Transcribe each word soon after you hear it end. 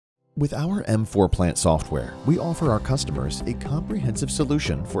With our M4 Plant software, we offer our customers a comprehensive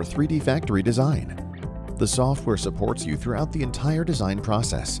solution for 3D factory design. The software supports you throughout the entire design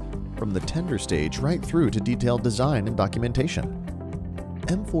process, from the tender stage right through to detailed design and documentation.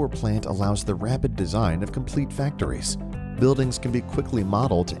 M4 Plant allows the rapid design of complete factories. Buildings can be quickly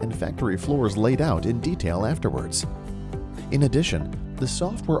modeled and factory floors laid out in detail afterwards. In addition, the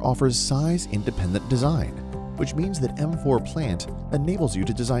software offers size-independent design, which means that M4 Plant enables you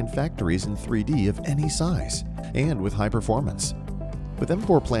to design factories in 3D of any size and with high performance. With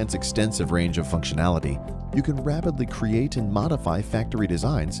M4 Plant's extensive range of functionality, you can rapidly create and modify factory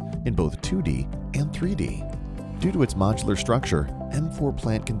designs in both 2D and 3D. Due to its modular structure, M4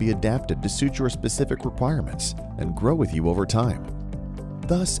 Plant can be adapted to suit your specific requirements and grow with you over time.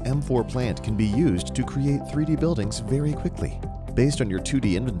 Thus, M4 Plant can be used to create 3D buildings very quickly, based on your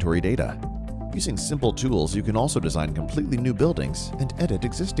 2D inventory data. Using simple tools, you can also design completely new buildings and edit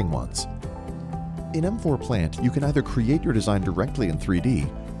existing ones. In M4 Plant, you can either create your design directly in 3D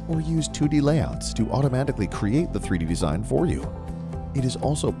or use 2D layouts to automatically create the 3D design for you. It is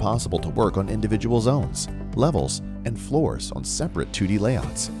also possible to work on individual zones, levels, and floors on separate 2D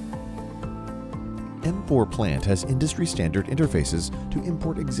layouts. M4 Plant has industry-standard interfaces to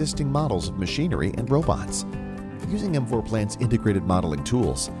import existing models of machinery and robots. Using M4 Plant's integrated modeling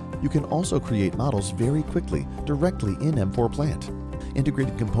tools, you can also create models very quickly directly in M4 Plant.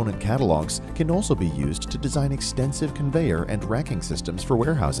 Integrated component catalogs can also be used to design extensive conveyor and racking systems for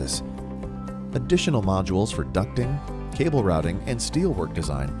warehouses. Additional modules for ducting, cable routing, and steelwork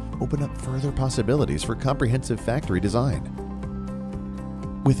design open up further possibilities for comprehensive factory design.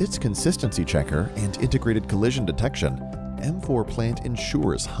 With its consistency checker and integrated collision detection, M4 Plant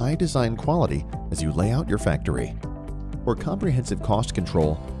ensures high design quality as you lay out your factory. For comprehensive cost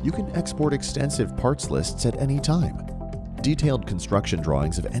control, you can export extensive parts lists at any time. Detailed construction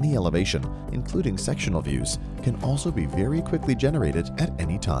drawings of any elevation, including sectional views, can also be very quickly generated at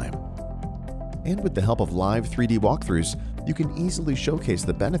any time. And with the help of live 3D walkthroughs, you can easily showcase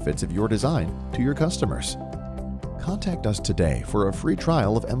the benefits of your design to your customers. Contact us today for a free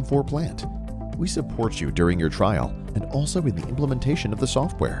trial of M4 Plant. We support you during your trial and also in the implementation of the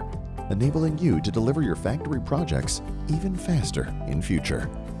software, enabling you to deliver your factory projects even faster in future.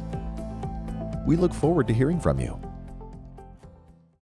 We look forward to hearing from you.